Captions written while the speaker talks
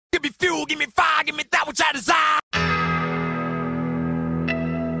Give me fuel, give me fire, give me that which I desire.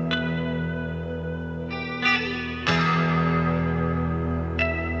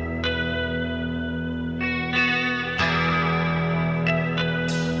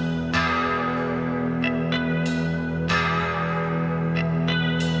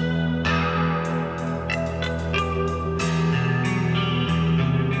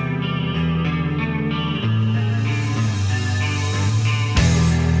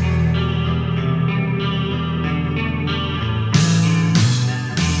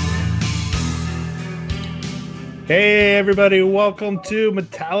 Hey everybody, welcome to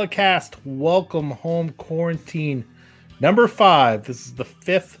Metallicast. Welcome home quarantine number 5. This is the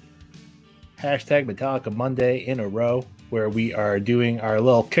 5th hashtag Metallica Monday in a row where we are doing our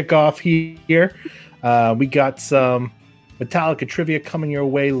little kickoff here. We got some Metallica trivia coming your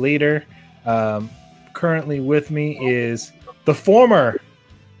way later. Currently with me is the former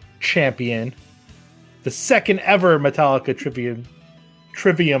champion, the second ever Metallica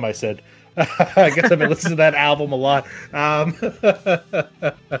Trivium, I said. I guess I've been listening to that album a lot.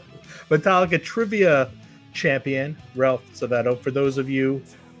 Metallica Trivia Champion, Ralph Savetto. For those of you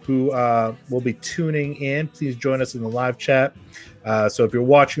who will be tuning in, please join us in the live chat. So if you're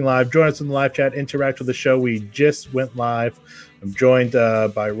watching live, join us in the live chat. Interact with the show. We just went live. I'm joined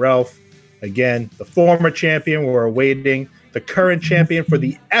by Ralph. Again, the former champion. We're awaiting the current champion for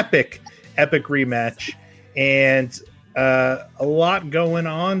the epic rematch. And a lot going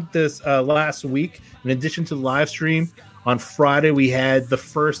on this last week. In addition to the live stream on Friday, we had the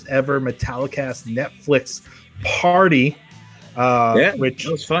first ever Metallicast Netflix party, which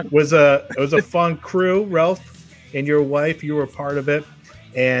was fun. It was a fun crew. Ralph and your wife, you were part of it,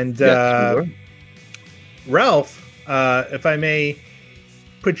 and yes, Ralph, if I may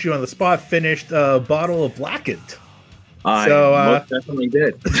put you on the spot, finished a bottle of Blackened. I most definitely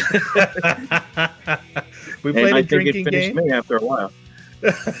did. We played a drinking game. Me after a while.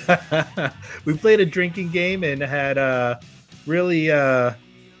 We played a drinking game and had really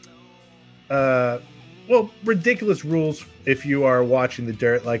ridiculous rules if you are watching The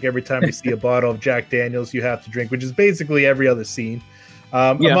Dirt. Like every time you see a bottle of Jack Daniels, you have to drink, which is basically every other scene,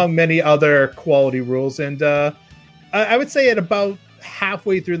 among many other quality rules. And I would say at about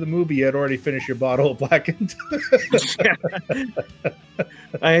halfway through the movie, you had already finished your bottle of Blackened.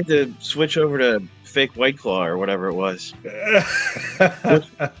 I had to switch over to fake White Claw or whatever it was,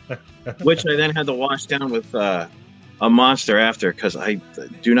 which I then had to wash down with a Monster after, because I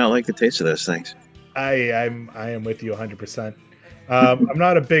do not like the taste of those things. I am with you 100%. I'm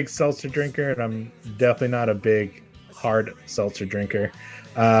not a big seltzer drinker, and I'm definitely not a big hard seltzer drinker.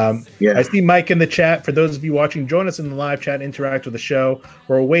 I see Mike in the chat. For those of you watching, join us in the live chat, interact with the show.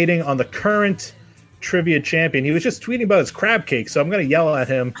 We're waiting on the current trivia champion. He was just tweeting about his crab cake, so I'm going to yell at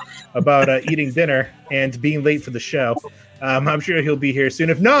him about eating dinner and being late for the show. I'm sure he'll be here soon.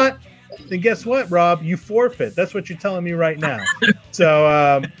 If not, then guess what, Rob? You forfeit. That's what you're telling me right now.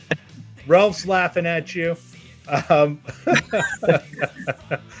 So Ralph's laughing at you.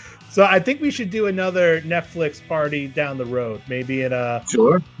 So I think we should do another Netflix party down the road, maybe in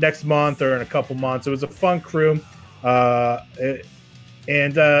next month or in a couple months. It was a fun crew.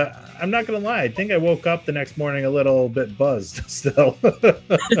 And I'm not going to lie. I think I woke up the next morning a little bit buzzed still.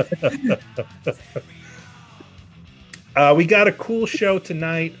 We got a cool show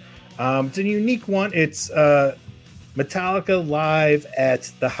tonight. It's a unique one. It's Metallica live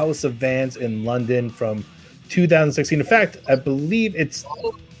at the House of Vans in London from 2016. In fact, I believe it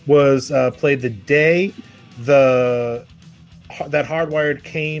was played the day that Hardwired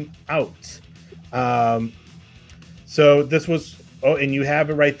came out. So this was... Oh, and you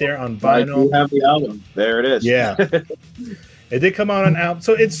have it right there on vinyl. I do have the album. There it is. Yeah. It did come out on album.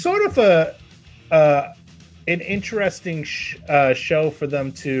 So it's sort of an interesting show for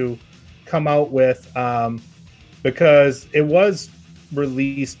them to come out with because it was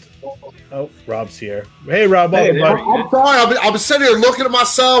released. Oh, Rob's here. Hey, Rob. Hey, I'm sorry. I've been sitting here looking at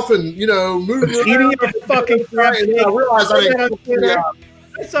myself and, moving eating your fucking crap. And I realized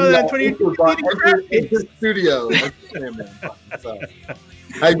I saw that 20 in studio. So,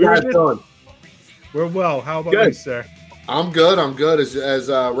 how you guys doing? We're well. How about you, sir? I'm good. As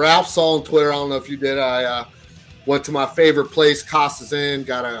Ralph saw on Twitter, I don't know if you did. I went to my favorite place, Costa's Inn.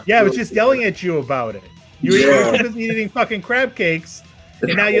 I was just yelling at you about it. You were eating fucking crab cakes,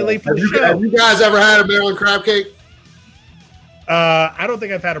 and now you're late for the show. Have you guys ever had a Maryland crab cake? I don't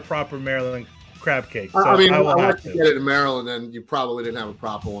think I've had a proper Maryland crab cake. So I went to get it in Maryland, and you probably didn't have a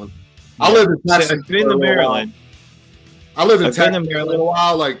proper one. I lived in Texas. I've been to Maryland. I lived in Texas for a little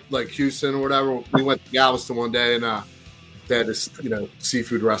while, like Houston or whatever. We went to Galveston one day, and they had this,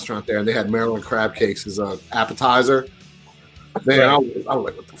 seafood restaurant there, and they had Maryland crab cakes as an appetizer. Man, I was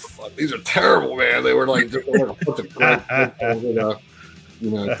like, what the fuck? These are terrible, man. They were like, just like a bunch of crab thing.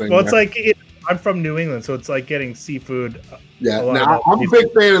 Well, it's like I'm from New England, so it's like getting seafood. Yeah, now I'm a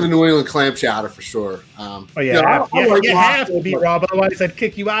big fan of the New England clam chowder for sure. You have to be, Rob. Otherwise, I'd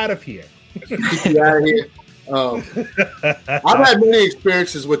kick you out of here. Kick you out of here. I've had many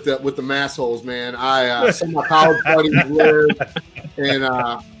experiences with the massholes, man. Some of my college buddies live in,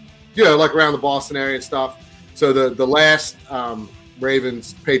 like around the Boston area and stuff. So the last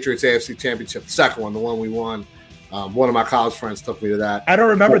Ravens Patriots AFC Championship, the second one, the one we won. One of my college friends took me to that. I don't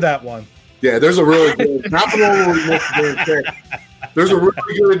remember that one. Yeah, there's a really good, not the one where we missed the damn kick. There's a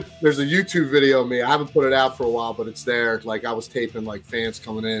really good, there's a YouTube video of me. I haven't put it out for a while, but it's there. Like I was taping like fans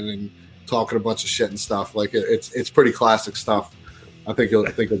coming in and talking a bunch of shit and stuff. Like it's pretty classic stuff. I think you'll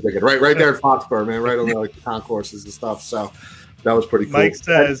dig it. Right there in Foxborough, man. Right on the concourses and stuff. So that was pretty cool. Mike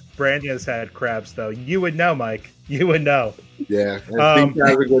says Brandy has had crabs though. You would know, Mike. You would know. Yeah, and these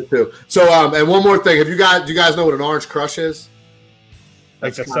guys are good too. So and one more thing. Do you guys know what an Orange Crush is?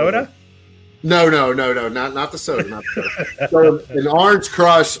 Like the soda? No, not the soda. Not the soda. So an Orange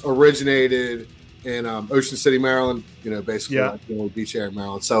Crush originated in Ocean City, Maryland. Basically like, beach area,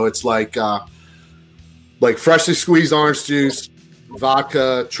 Maryland. So it's like freshly squeezed orange juice,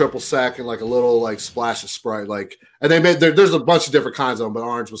 vodka, triple sec, and like a little like splash of Sprite. Like, and they made there's a bunch of different kinds of them, but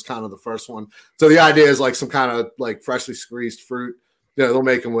orange was kind of the first one. So the idea is like some kind of like freshly squeezed fruit. They'll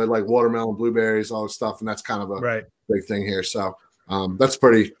make them with like watermelon, blueberries, all this stuff, and that's kind of a big thing here. So. That's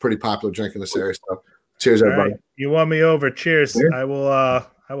pretty popular drink in this area. So, cheers, everybody! Right. You want me over? Cheers! Yeah. I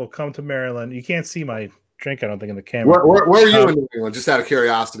will come to Maryland. You can't see my drink, I don't think, in the camera. Where are you in New England? Just out of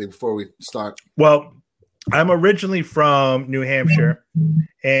curiosity, before we start. Well, I'm originally from New Hampshire,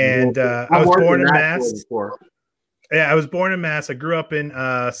 and I was born in Mass. Yeah, I was born in Mass. I grew up in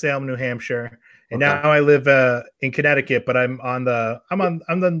Salem, New Hampshire, and now I live in Connecticut. But I'm on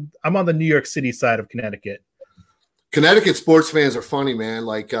the New York City side of Connecticut. Connecticut sports fans are funny, man.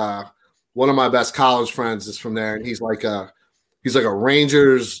 Like one of my best college friends is from there, and he's like a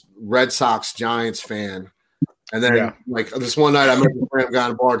Rangers, Red Sox, Giants fan. And then like this one night, I met a random guy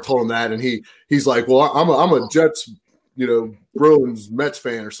in a bar and told him that, and he's like, "Well, I'm a Jets, Bruins, Mets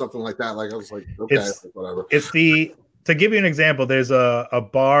fan or something like that." Like I was like, "Okay, whatever." To give you an example, there's a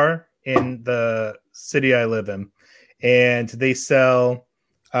bar in the city I live in, and they sell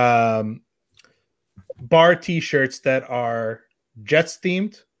bar T-shirts that are Jets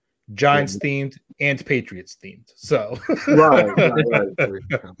themed, Giants themed, and Patriots themed. So, right.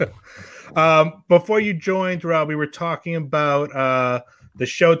 Before you joined, Rob, we were talking about the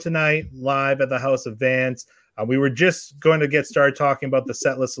show tonight live at the House of Vans. We were just going to get started talking about the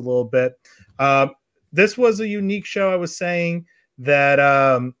set list a little bit. This was a unique show. I was saying that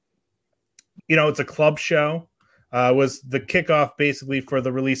it's a club show. Was the kickoff basically for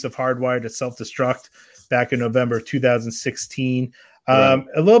the release of Hardwired to Self-Destruct back in November of 2016. A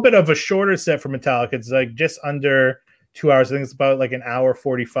little bit of a shorter set for Metallica. It's like just under 2 hours. I think it's about like an hour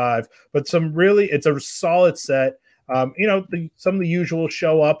 45. But it's a solid set. Some of the usual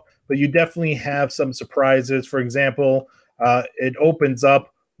show up, but you definitely have some surprises. For example, it opens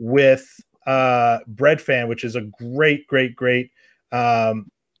up with Bread Fan, which is a great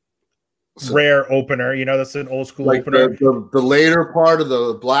rare opener. That's an old school opener. The later part of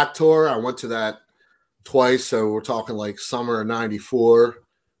the Black Tour, I went to that twice, so we're talking like summer of '94.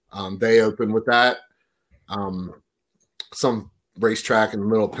 They opened with that. Some racetrack in the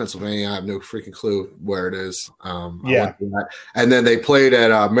middle of Pennsylvania. I have no freaking clue where it is. And then they played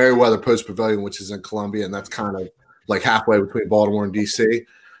at Merriweather Post Pavilion, which is in Columbia, and that's kind of like halfway between Baltimore and DC.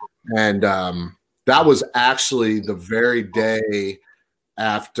 And that was actually the very day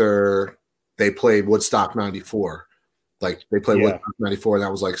after they played Woodstock 94. Like they played Woodstock 94, and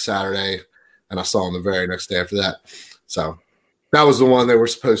that was like Saturday, and I saw them the very next day after that. So that was the one they were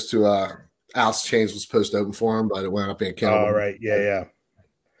supposed to Alice Chains was supposed to open for them, but it wound up being canceled. Oh, right. Yeah.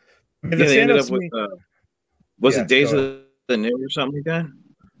 They ended up with was it Days of the New or something like that?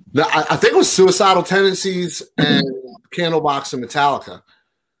 No, I think it was Suicidal Tendencies and Candlebox and Metallica.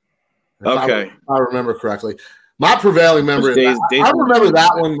 If I remember correctly. My prevailing memory, I remember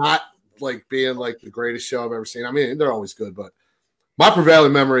that one not like being like the greatest show I've ever seen. I mean, they're always good, but my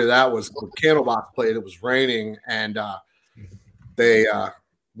prevailing memory of that was when Candlebox played. It was raining, and they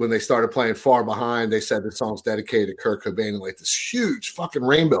when they started playing Far Behind, they said the song's dedicated to Kurt Cobain, and like this huge fucking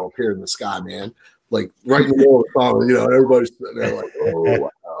rainbow appeared in the sky, man. Like right in the middle of the song, everybody's sitting there like, oh wow,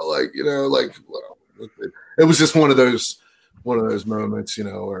 it was just one of those moments,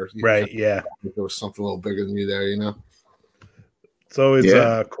 where there was something a little bigger than you there, It's always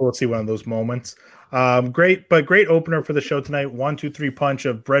cool to see one of those moments. Great opener for the show tonight. 1, 2, 3 punch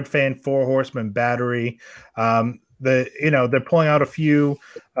of Bread Fan, Four Horsemen, Battery. They're pulling out a few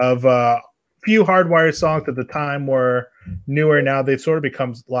Hardwired songs at the time were newer. Now they've sort of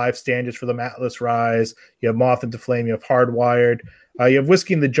become live standards for them. Atlas Rise. You have Moth into Flame. You have Hardwired. You have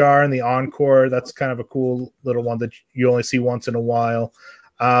Whiskey in the Jar and the Encore. That's kind of a cool little one that you only see once in a while.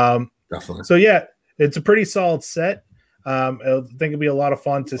 Definitely. So yeah, it's a pretty solid set. I think it'd be a lot of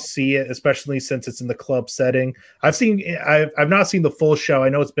fun to see it, especially since it's in the club setting. I've not seen the full show. I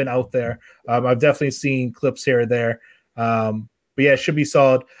know it's been out there. I've definitely seen clips here or there. But yeah, it should be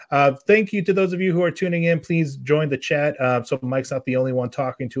solid. Thank you to those of you who are tuning in. Please join the chat. So Mike's not the only one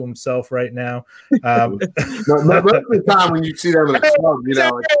talking to himself right now. Most of the time when you see them in a club,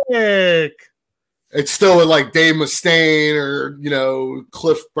 it's still with like Dave Mustaine or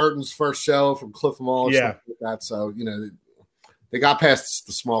Cliff Burton's first show from Cliff and All, or something like that. So they got past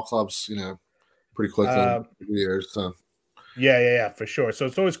the small clubs, pretty quickly over the years. So yeah, for sure. So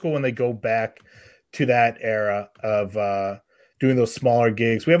it's always cool when they go back to that era of doing those smaller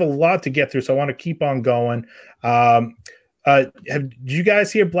gigs. We have a lot to get through, so I want to keep on going. Did you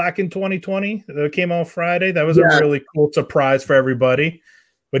guys hear Black in 2020 that came out Friday? That was a really cool surprise for everybody.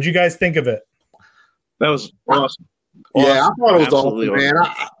 What did you guys think of it? That was awesome. Yeah, I thought it was awesome, man.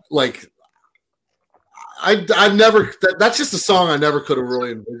 I never. That's just a song I never could have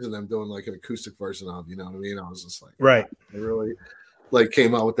really envisioned them doing like an acoustic version of. You know what I mean? I was just like, right. They really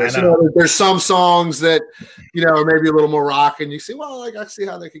came out with this. There's some songs that are maybe a little more rock, and you see, well, I see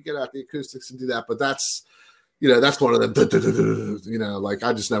how they could get out the acoustics and do that. But that's that's one of them.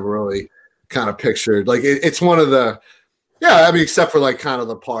 I just never really kind of pictured it's one of the except for kind of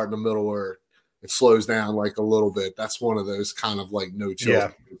the part in the middle where it slows down like a little bit. That's one of those kind of no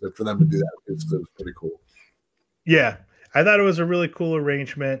chill for them to do that. It's pretty cool. Yeah, I thought it was a really cool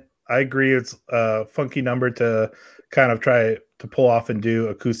arrangement. I agree. It's a funky number to kind of try to pull off and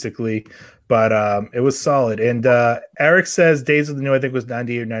do acoustically, but it was solid. And Eric says Days of the New, I think was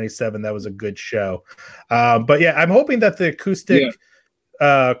 98 or 97. That was a good show. But yeah, I'm hoping that the acoustic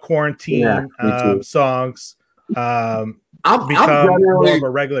quarantine songs become more of a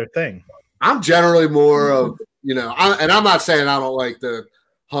regular thing. I'm generally more of, and I'm not saying I don't like the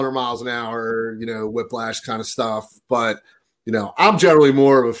 100 miles an hour, whiplash kind of stuff, but, I'm generally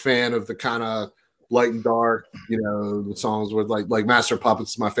more of a fan of the kind of light and dark, the songs with like Master of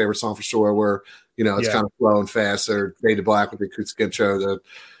Puppets is my favorite song for sure, where, it's kind of slow and fast, or Fade to Black with the acoustic intro, the,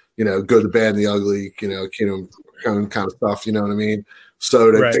 Good, the Bad, and the Ugly, Kingdom kind of stuff, you know what I mean?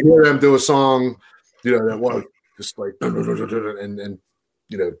 So to hear them do a song, that was just and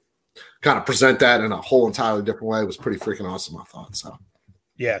kind of present that in a whole entirely different way was pretty freaking awesome, I thought. So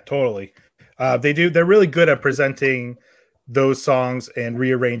yeah, totally. They're really good at presenting those songs and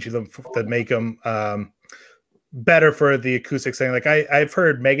rearranging them to make them better for the acoustic thing. I've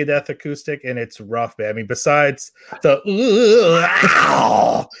heard Megadeth acoustic and it's rough, man. I mean, besides the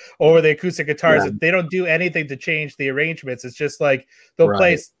over the acoustic guitars, they don't do anything to change the arrangements. It's just like they'll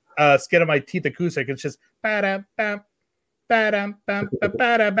play Skin on My Teeth acoustic. It's just ba-dum, bam, ba-dum, bam,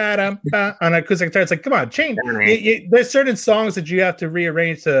 ba-da-ba-dum, ba, on acoustic guitar. It's like, come on, change. There's certain songs that you have to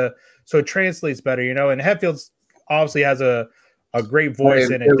rearrange so it translates better, and Hetfield's obviously has a great voice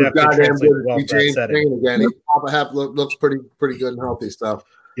in it. Definitely translates well for that setting. Again, looks pretty good and healthy stuff.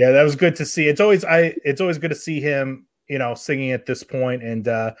 Yeah, that was good to see. It's always good to see him, singing at this point, and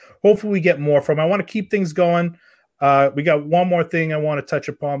hopefully we get more from him. I want to keep things going. We got one more thing I want to touch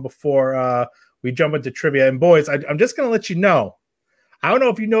upon before we jump into trivia. And boys, I'm just going to let you know. I don't know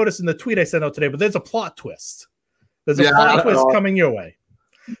if you noticed in the tweet I sent out today, but there's a plot twist. There's a plot twist coming your way.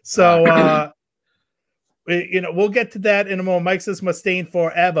 So, we'll get to that in a moment. Mike says Mustaine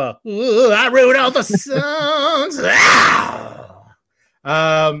forever. Ooh, I wrote all the songs.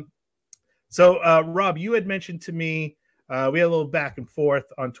 So, Rob, you had mentioned to me, we had a little back and forth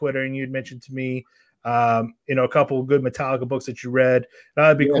on Twitter, and you had mentioned to me, a couple of good Metallica books that you read.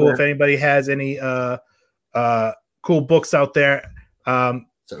 That'd be cool if anybody has any cool books out there.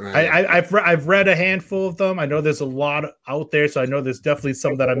 I've read a handful of them. I know there's a lot out there, so I know there's definitely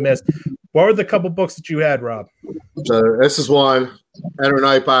some that I missed. What were the couple books that you had, Rob? So this is one, Enter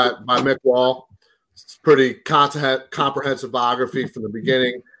Night by Mick Wall. It's pretty comprehensive biography from the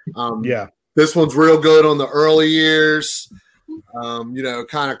beginning. This one's real good on the early years.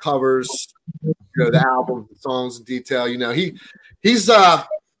 Kind of covers the album, the songs in detail. He's not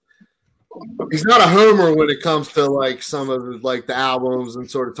a homer when it comes to some of the albums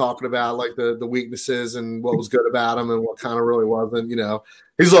and sort of talking about the weaknesses and what was good about them and what kind of really wasn't.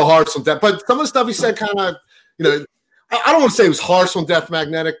 He's a little harsh on that, but some of the stuff he said kind of I don't want to say he was harsh on Death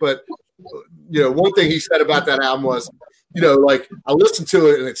Magnetic, but one thing he said about that album was, like I listened to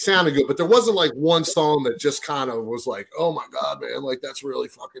it and it sounded good, but there wasn't like one song that just kind of was like, oh my God, man, like that's really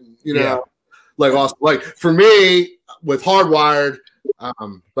fucking, like awesome. Like for me with Hardwired,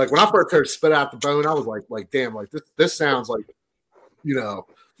 like when I first heard Spit Out the Bone, I was like, damn, like this sounds like,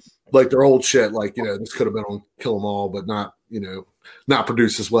 like their old shit. Like, this could have been on Kill 'Em All, but not, not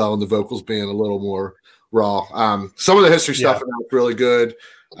produced as well. And the vocals being a little more raw. Some of the history stuff was really good.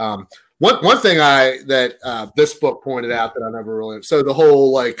 One thing that this book pointed out that I never really, so the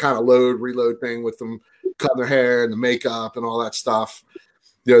whole like kind of reload thing with them cutting their hair and the makeup and all that stuff,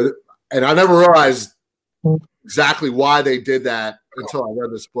 and I never realized exactly why they did that until I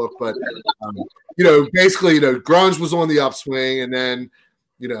read this book. But, basically, grunge was on the upswing, and then,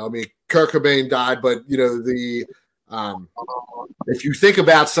 Kurt Cobain died, but, if you think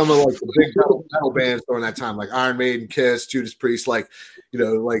about some of like the big metal bands during that time, like Iron Maiden, Kiss, Judas Priest, like,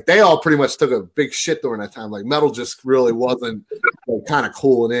 like they all pretty much took a big shit during that time. Like metal just really wasn't kind of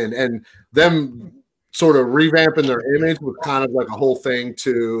cooling in, and them sort of revamping their image was kind of like a whole thing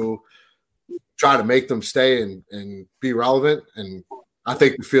to try to make them stay and be relevant. And I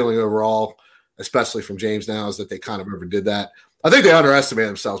think the feeling overall, especially from James now, is that they kind of overdid that. I think they underestimated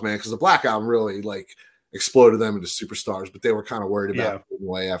themselves, man, because the Black Album really like exploded them into superstars, but they were kind of worried about moving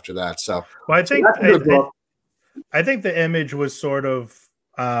away after that. So, well, I think the image was sort of,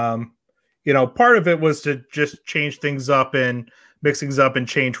 part of it was to just change things up and mix things up and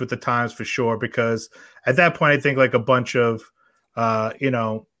change with the times for sure. Because at that point, I think like a bunch of, like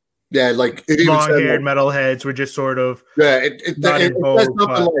long-haired metalheads were just sort of it says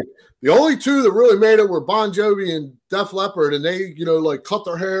something like the only two that really made it were Bon Jovi and Def Leppard, and they like cut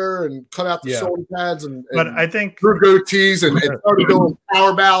their hair and cut out the shoulder pads and but I think grew goatees and started doing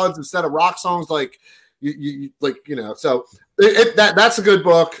power ballads instead of rock songs. Like so that's a good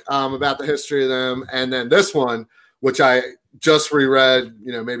book about the history of them. And then this one, which I just reread,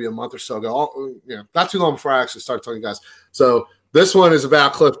 maybe a month or so ago, not too long before I actually started telling you guys. So this one is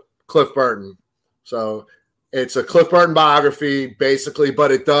about Cliff Burton. So it's a Cliff Burton biography, basically,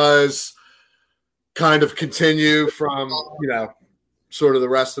 but it does kind of continue from, sort of the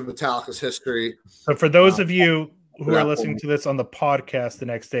rest of Metallica's history. So for those of you who are listening to this on the podcast the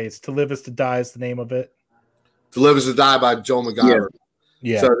next day, it's To Live Is to Die is the name of it. To Live Is to Die by Joel McGovern.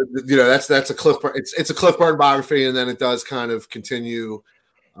 Yeah. So, that's a Cliff Burton. It's a Cliff Burton biography, and then it does kind of continue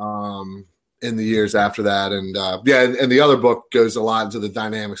in the years after that. And and the other book goes a lot into the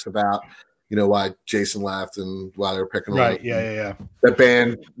dynamics about, why Jason left and why they were picking on that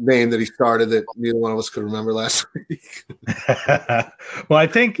band name that he started that neither one of us could remember last week. Well, I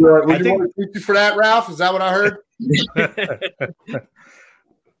think want to thank you for that, Ralph. Is that what I heard?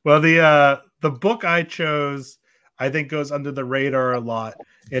 Well, the book I chose, I think, goes under the radar a lot,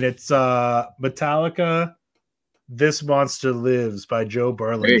 and it's Metallica, This Monster Lives by Joe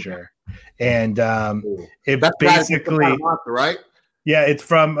Berlinger. And it basically monster, right? Yeah, it's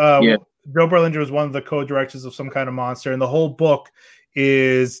from Joe Berlinger was one of the co-directors of Some Kind of Monster, and the whole book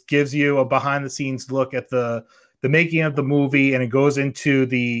gives you a behind the scenes look at the making of the movie, and it goes into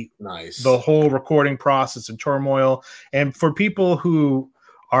the whole recording process and turmoil. And for people who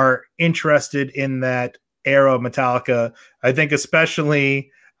are interested in that era of Metallica, I think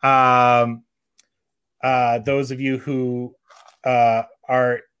especially those of you who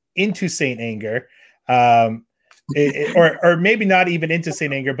are into Saint Anger, or maybe not even into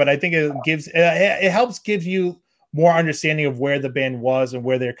Saint Anger, but I think it helps give you more understanding of where the band was and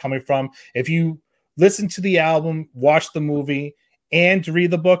where they're coming from. If you listen to the album, watch the movie, and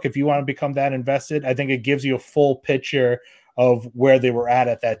read the book, if you want to become that invested, I think it gives you a full picture of where they were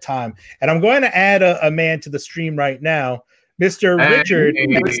at that time. And I'm going to add a man to the stream right now, Mr. Richard.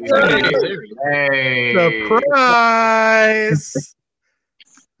 Surprise!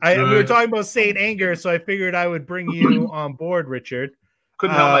 We were talking about Saint Anger, so I figured I would bring you on board, Richard.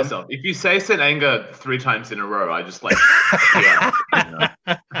 Couldn't help myself. If you say Saint Anger 3 times in a row, I just like,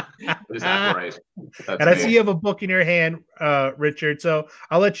 Is that great? And I see you have a book in your hand, Richard. So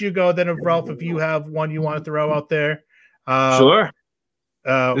I'll let you go. Then, Ralph, if you have one you want to throw out there. Sure.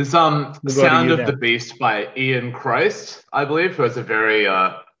 There's Sound of the Beast by Ian Christ, I believe, who has a very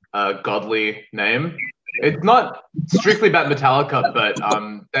godly name. It's not strictly about Metallica, but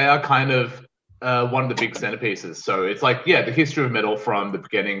they are kind of one of the big centerpieces. So it's like, the history of metal from the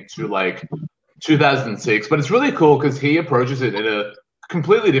beginning to like 2006. But it's really cool because he approaches it in a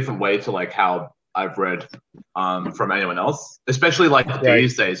completely different way to like how I've read from anyone else, especially like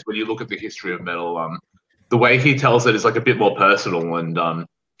these days when you look at the history of metal. The way he tells it is like a bit more personal and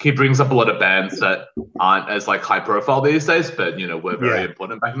he brings up a lot of bands that aren't as like high profile these days, but were very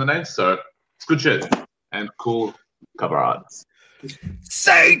important back in the day. So it's good shit and cool cover art.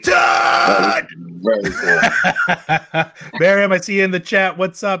 Satan! Very cool. Barium, I see you in the chat.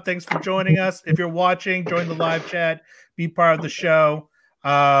 What's up? Thanks for joining us. If you're watching, join the live chat. Be part of the show.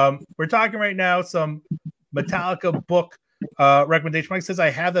 We're talking right now some Metallica book recommendation. Mike says I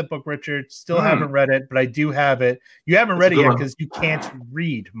have that book, Richard. Still haven't read it, but I do have it. You haven't read it yet because you can't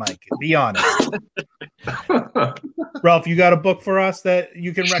read, Mike. Be honest. Ralph, you got a book for us that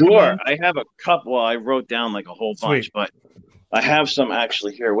you can recommend? Sure. I have a couple. Well, I wrote down like a whole bunch, but I have some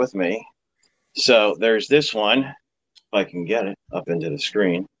actually here with me. So there's this one, if I can get it up into the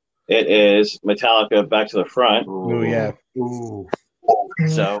screen. It is Metallica Back to the Front. Ooh, yeah. Ooh.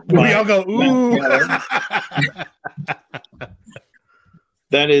 So we all go, ooh.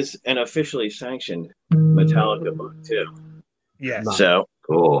 That is an officially sanctioned Metallica book, too. Yeah. So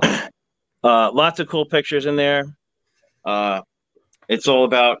cool. Lots of cool pictures in there. It's all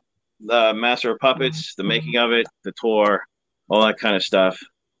about the Master of Puppets, the making of it, the tour, all that kind of stuff.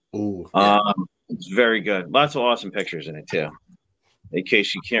 Ooh. It's very good. Lots of awesome pictures in it, too. In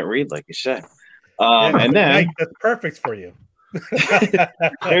case you can't read, like you said. And then that's perfect for you.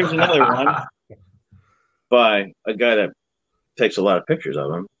 There's another one by a guy that takes a lot of pictures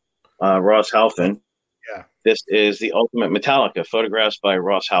of him, Ross Halfin. Yeah. This is The Ultimate Metallica, photographs by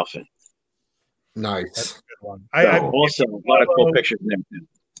Ross Halfin. Nice. That's a good one. Also, a lot of cool pictures in there.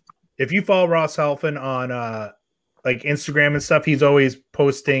 If you follow Ross Halfin on like Instagram and stuff, he's always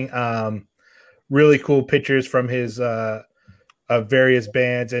posting really cool pictures from his of various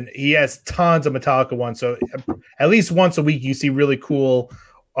bands, and he has tons of Metallica ones. So at least once a week, you see really cool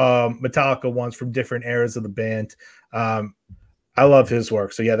Metallica ones from different eras of the band. I love his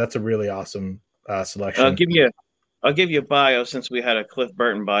work. So yeah, that's a really awesome selection. I'll give you a bio since we had a Cliff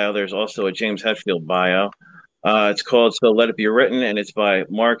Burton bio. There's also a James Hetfield bio. It's called "So Let It Be Written," and it's by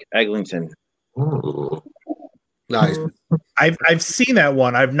Mark Eglinton. Ooh. Nice. I've seen that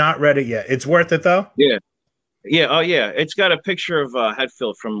one. I've not read it yet. It's worth it though. Yeah. Yeah, oh yeah. It's got a picture of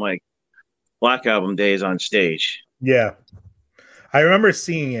Hetfield from like Black Album days on stage. Yeah. I remember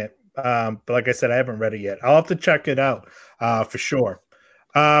seeing it. But like I said, I haven't read it yet. I'll have to check it out for sure.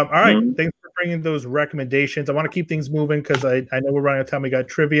 All right. Mm-hmm. Thanks for bringing those recommendations. I want to keep things moving because I know we're running out of time. We got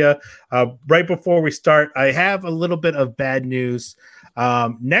trivia. Right before we start, I have a little bit of bad news.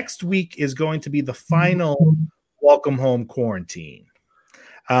 Next week is going to be the final Welcome Home quarantine.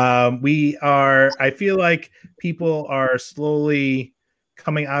 I feel like people are slowly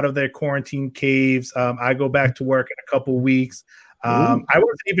coming out of their quarantine caves. I go back to work in a couple weeks. I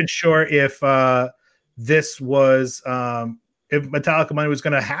wasn't even sure if this was if Metallica Money was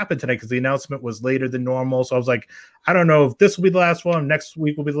going to happen today because the announcement was later than normal. So I was like, I don't know if this will be the last one. Next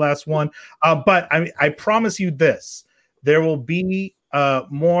week will be the last one. But I promise you this, there will be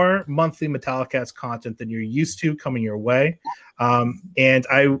more monthly Metallicast content than you're used to coming your way. And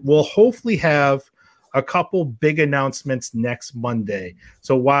I will hopefully have a couple big announcements next Monday.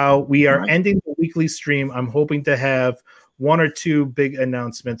 So while we are ending the weekly stream, I'm hoping to have one or two big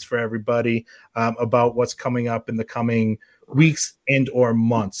announcements for everybody about what's coming up in the coming weeks and or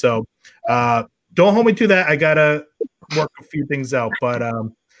months. So don't hold me to that. I got to work a few things out, but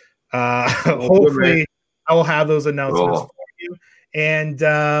hopefully I will have those announcements for you. And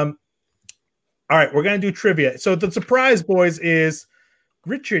all right, we're going to do trivia. So the surprise, boys, is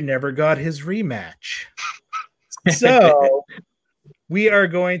Richard never got his rematch. So we are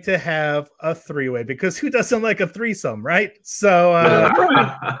going to have a three-way because who doesn't like a threesome, right? So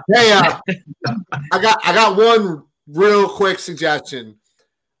hey, I got one real quick suggestion.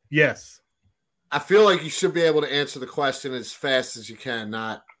 Yes. I feel like you should be able to answer the question as fast as you can,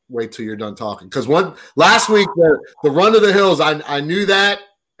 not wait till you're done talking. Because last week, the Run to the Hills, I knew that,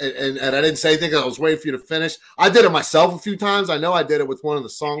 and I didn't say anything. I was waiting for you to finish. I did it myself a few times. I know I did it with one of the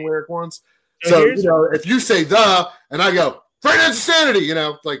song lyric ones. So if you say "the" and I go "Fright Insanity,"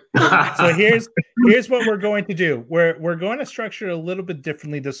 like. So here's what we're going to do. We're going to structure it a little bit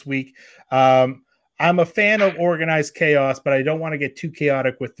differently this week. I'm a fan of organized chaos, but I don't want to get too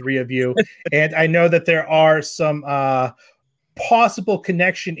chaotic with three of you. And I know that there are some possible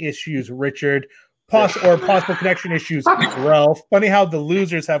connection issues, Richard, possible connection issues, Ralph. Funny how the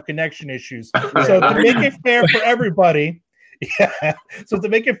losers have connection issues. So to make it fair for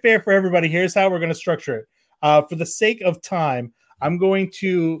everybody, here's how we're going to structure it. For the sake of time, I'm going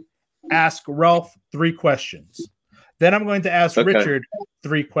to ask Ralph 3 questions. Then I'm going to ask Richard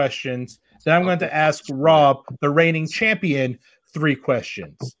 3 questions. Then I'm going to ask Rob, the reigning champion, 3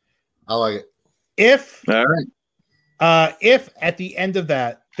 questions. I like it. If at the end of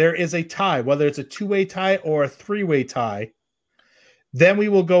that there is a tie, whether it's a 2-way tie or a 3-way tie, then we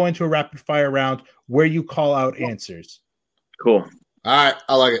will go into a rapid fire round where you call out answers. Cool. All right,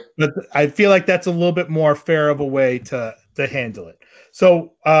 I like it. But I feel like that's a little bit more fair of a way to handle it.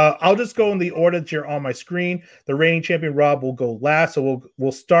 So I'll just go in the order that you're on my screen. The reigning champion Rob will go last. So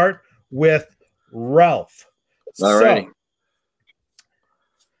we'll start with Ralph. All right.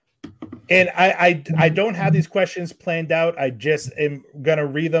 And I don't have these questions planned out. I just am going to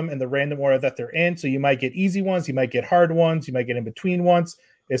read them in the random order that they're in. So you might get easy ones. You might get hard ones. You might get in between ones.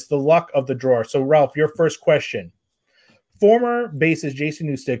 It's the luck of the drawer. So, Ralph, your first question. Former bassist Jason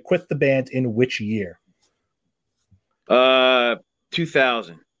Newsted quit the band in which year?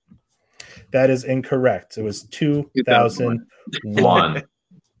 2000. That is incorrect. It was 2001.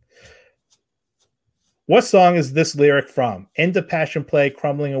 What song is this lyric from? End of Passion Play,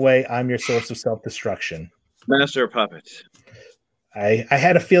 Crumbling Away, I'm Your Source of Self-Destruction. Master of Puppets. I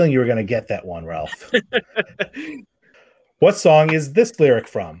had a feeling you were going to get that one, Ralph. What song is this lyric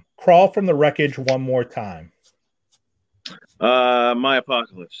from? Crawl from the Wreckage one more time. My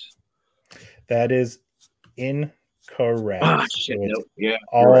Apocalypse. That is incorrect. Shit, nope. Yeah,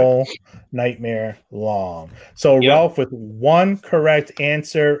 all right. Nightmare Long. So Ralph with one correct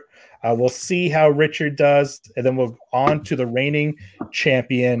answer. We'll see how Richard does, and then we'll on to the reigning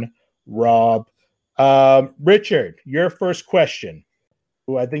champion, Rob. Richard, your first question.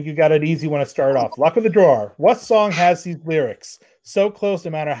 Ooh, I think you got an easy one to start off. Luck of the drawer. What song has these lyrics? So close,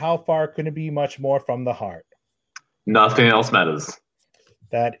 no matter how far, couldn't be much more from the heart. Nothing else matters.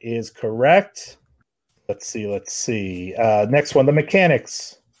 That is correct. Let's see. Next one, The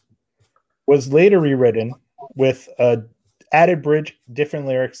Mechanics. Was later rewritten with a added bridge, different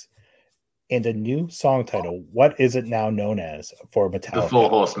lyrics, and a new song title. What is it now known as for Metallica? The Four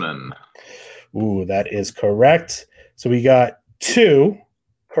Horsemen. Ooh, that is correct. So we got 2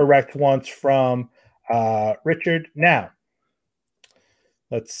 correct ones from Richard. Now,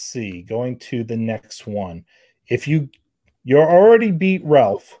 let's see. Going to the next one. If you're already beat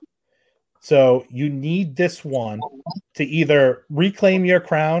Ralph, so you need this one to either reclaim your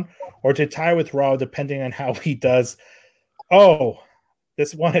crown or to tie with Rob, depending on how he does. Oh,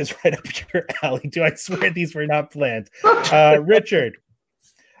 this one is right up your alley. Do I swear these were not planned? Richard,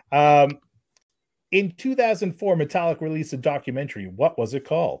 in 2004, Metallica released a documentary. What was it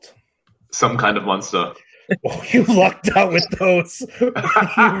called? Some Kind of Monster. Oh, you lucked out with those. You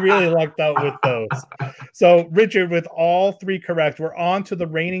really lucked out with those. So, Richard, with all 3 correct, we're on to the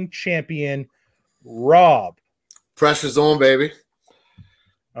reigning champion, Rob. Pressure's on, baby.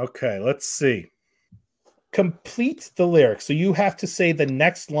 Okay, let's see. Complete the lyrics. So you have to say the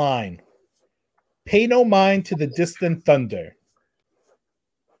next line. Pay no mind to the distant thunder.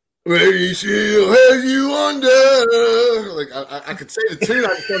 Where you still have you under. Like I could say the tune,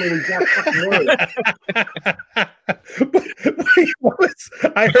 I just don't know the exact fucking word. Wait, what was,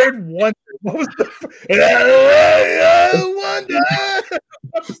 I heard one. What was the wonder?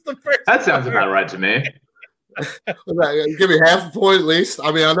 What was the first? That sounds about right to me. Give me half a point at least.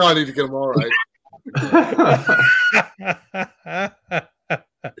 I mean, I know I need to get them all right.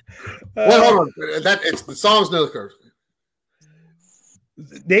 Well, hold on. It's the song's no curse.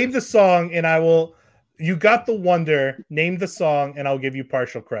 Name the song, and I will. You got the wonder. Name the song, and I'll give you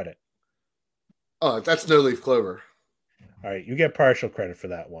partial credit. Oh, that's No Leaf Clover. All right, you get partial credit for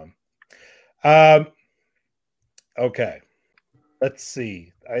that one. Okay, let's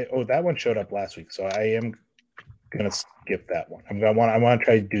see. That one showed up last week, so I am gonna skip that one. I want to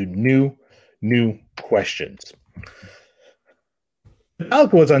try to do new questions.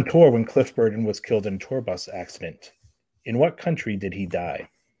 Metallica was on tour when Cliff Burton was killed in a tour bus accident. In what country did he die?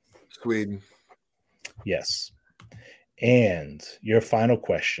 Sweden. Yes. And your final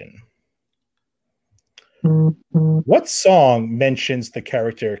question. What song mentions the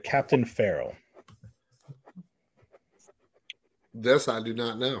character Captain Farrell? This I do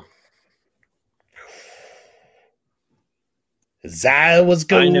not know. As I was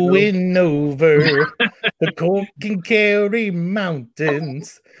going over the Cork and Kerry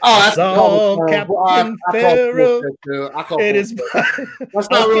mountains, I saw Captain Farrell. It is. That's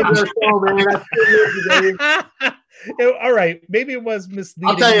not really their song, man. All right, maybe it was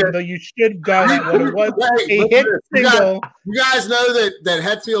misleading, even though you should have gotten that one. It was a hit single. You guys know that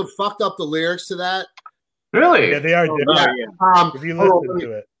Hetfield fucked up the lyrics to that? Really? Yeah, they are. Yeah. If you listen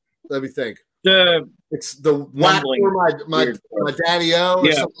to it, let me think. It's the whack Mumbling for my daddy-o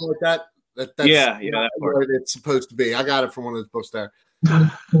or something like that. That's that what it's supposed to be. I got it from one of the posts there.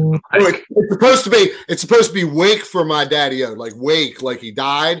 It's supposed to be wake for my daddy-o, like wake, like he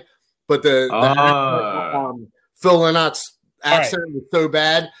died. But the Phil Lynot's accent was so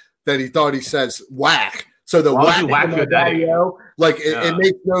bad that he thought he says whack. So the whack your daddy. Like it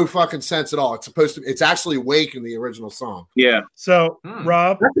makes no fucking sense at all. It's actually wake in the original song. Yeah. So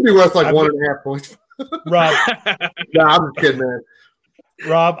Rob, that could be worth like 1.5 points. Rob, no, I'm just kidding, man.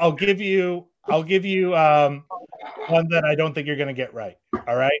 Rob, I'll give you one that I don't think you're gonna get right.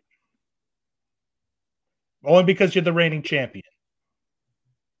 All right. Only because you're the reigning champion.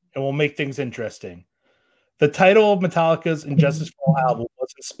 And we'll make things interesting. The title of Metallica's Injustice for All album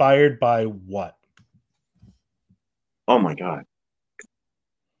was inspired by what? Oh my God.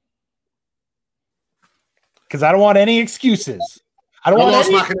 Because I don't want any excuses. I lost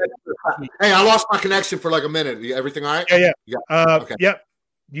my connection. Hey, I lost my connection for like a minute. Everything all right? Yeah. Okay. Yep.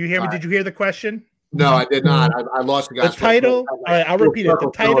 You hear me? Did you hear the question? No, I did not. I lost the guys. The title. All right, I'll repeat it.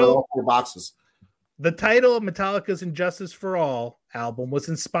 The title. Boxes. The title of Metallica's Injustice for All album was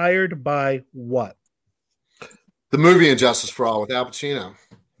inspired by what? The movie Injustice for All with Al Pacino.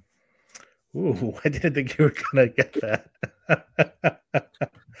 Ooh, I didn't think you were gonna get that. A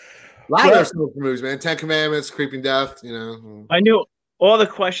lot of those movies, man. 10 Commandments, Creeping Death. You know, I knew all the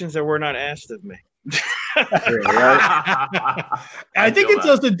questions that were not asked of me. I think it's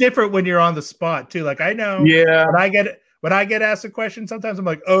also different when you're on the spot too. Like I know, when I get asked a question, sometimes I'm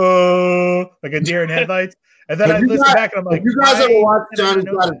like, oh, like a deer in headlights, and then I listen back and I'm like, you guys ever watch Johnny's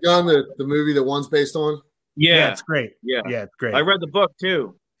Got a Gun, the movie that one's based on? Yeah, it's great. Yeah, it's great. I read the book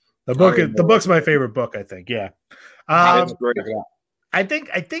too. The book's my favorite book, I think. Yeah. That's great. I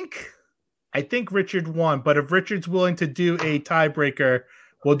think Richard won, but if Richard's willing to do a tiebreaker,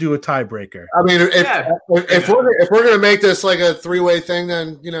 we'll do a tiebreaker. I mean, if we're gonna make this like a 3-way thing,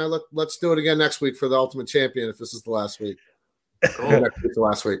 then let's do it again next week for the Ultimate Champion. If this is the last week, next week's the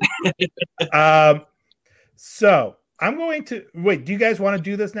last week. So I'm going to wait. Do you guys want to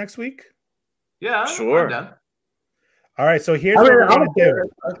do this next week? Yeah, sure. All right. So here's what we're going to do.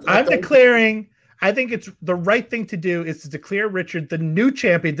 I'm declaring. I think it's the right thing to do is to declare Richard the new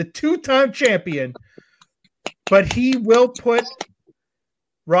champion, the 2-time champion. But he will put.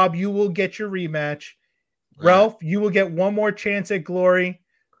 Rob, you will get your rematch. Ralph, you will get one more chance at glory.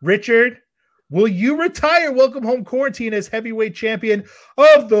 Richard, will you retire Welcome Home Quarantine as heavyweight champion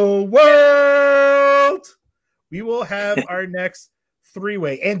of the world? We will have our next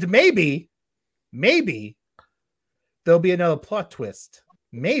 3-way. And maybe there'll be another plot twist.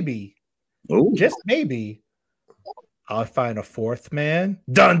 Maybe, just maybe, I'll find a 4th man.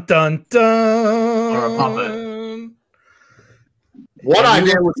 Dun, dun, dun. Or a puppet. One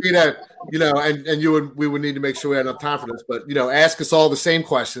idea would be that, and we would need to make sure we had enough time for this, but ask us all the same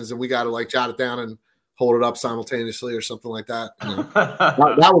questions and we got to like jot it down and hold it up simultaneously or something like that.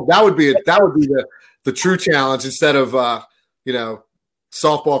 That would be the true challenge instead of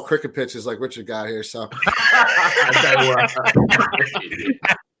softball cricket pitches like Richard got here. So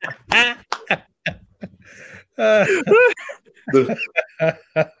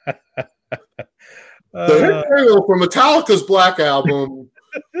the hit single from Metallica's Black Album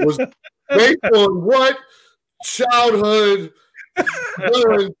was based on what childhood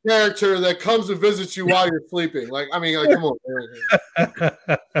villain character that comes and visits you while you're sleeping? Come on, man.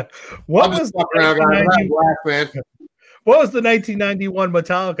 What was the 1991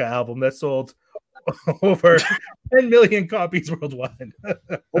 Metallica album that sold over 10 million copies worldwide?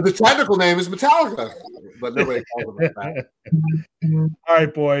 Well, the technical name is Metallica, but nobody calls it that. All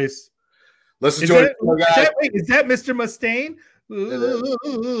right, boys. Let's enjoy it, guys. Is that Mr. Mustaine? All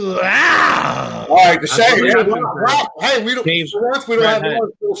right, the shame. Rob, hey, we don't have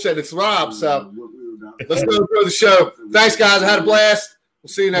more bullshit. It's Rob, so let's go enjoy the show. Thanks, guys. I had a blast. We'll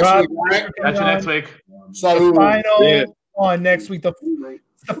see you next week. All right? Catch you next week. The final on next week. The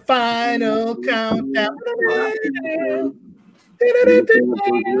final countdown.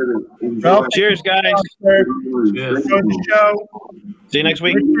 Well, cheers, guys. Cheers. Enjoy the show. See you next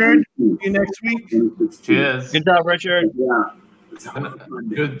week. Richard, see you next week. Cheers. Good job, Richard.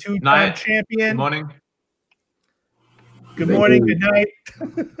 Good 2-time night. champion. Good morning. Good morning. Good night.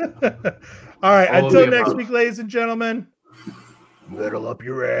 All right. Until next week, ladies and gentlemen. Metal up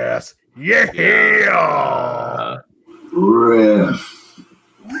your ass. Yeah.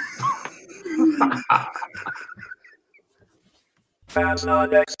 Fans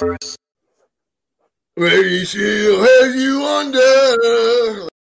not experts. Where you see, you under.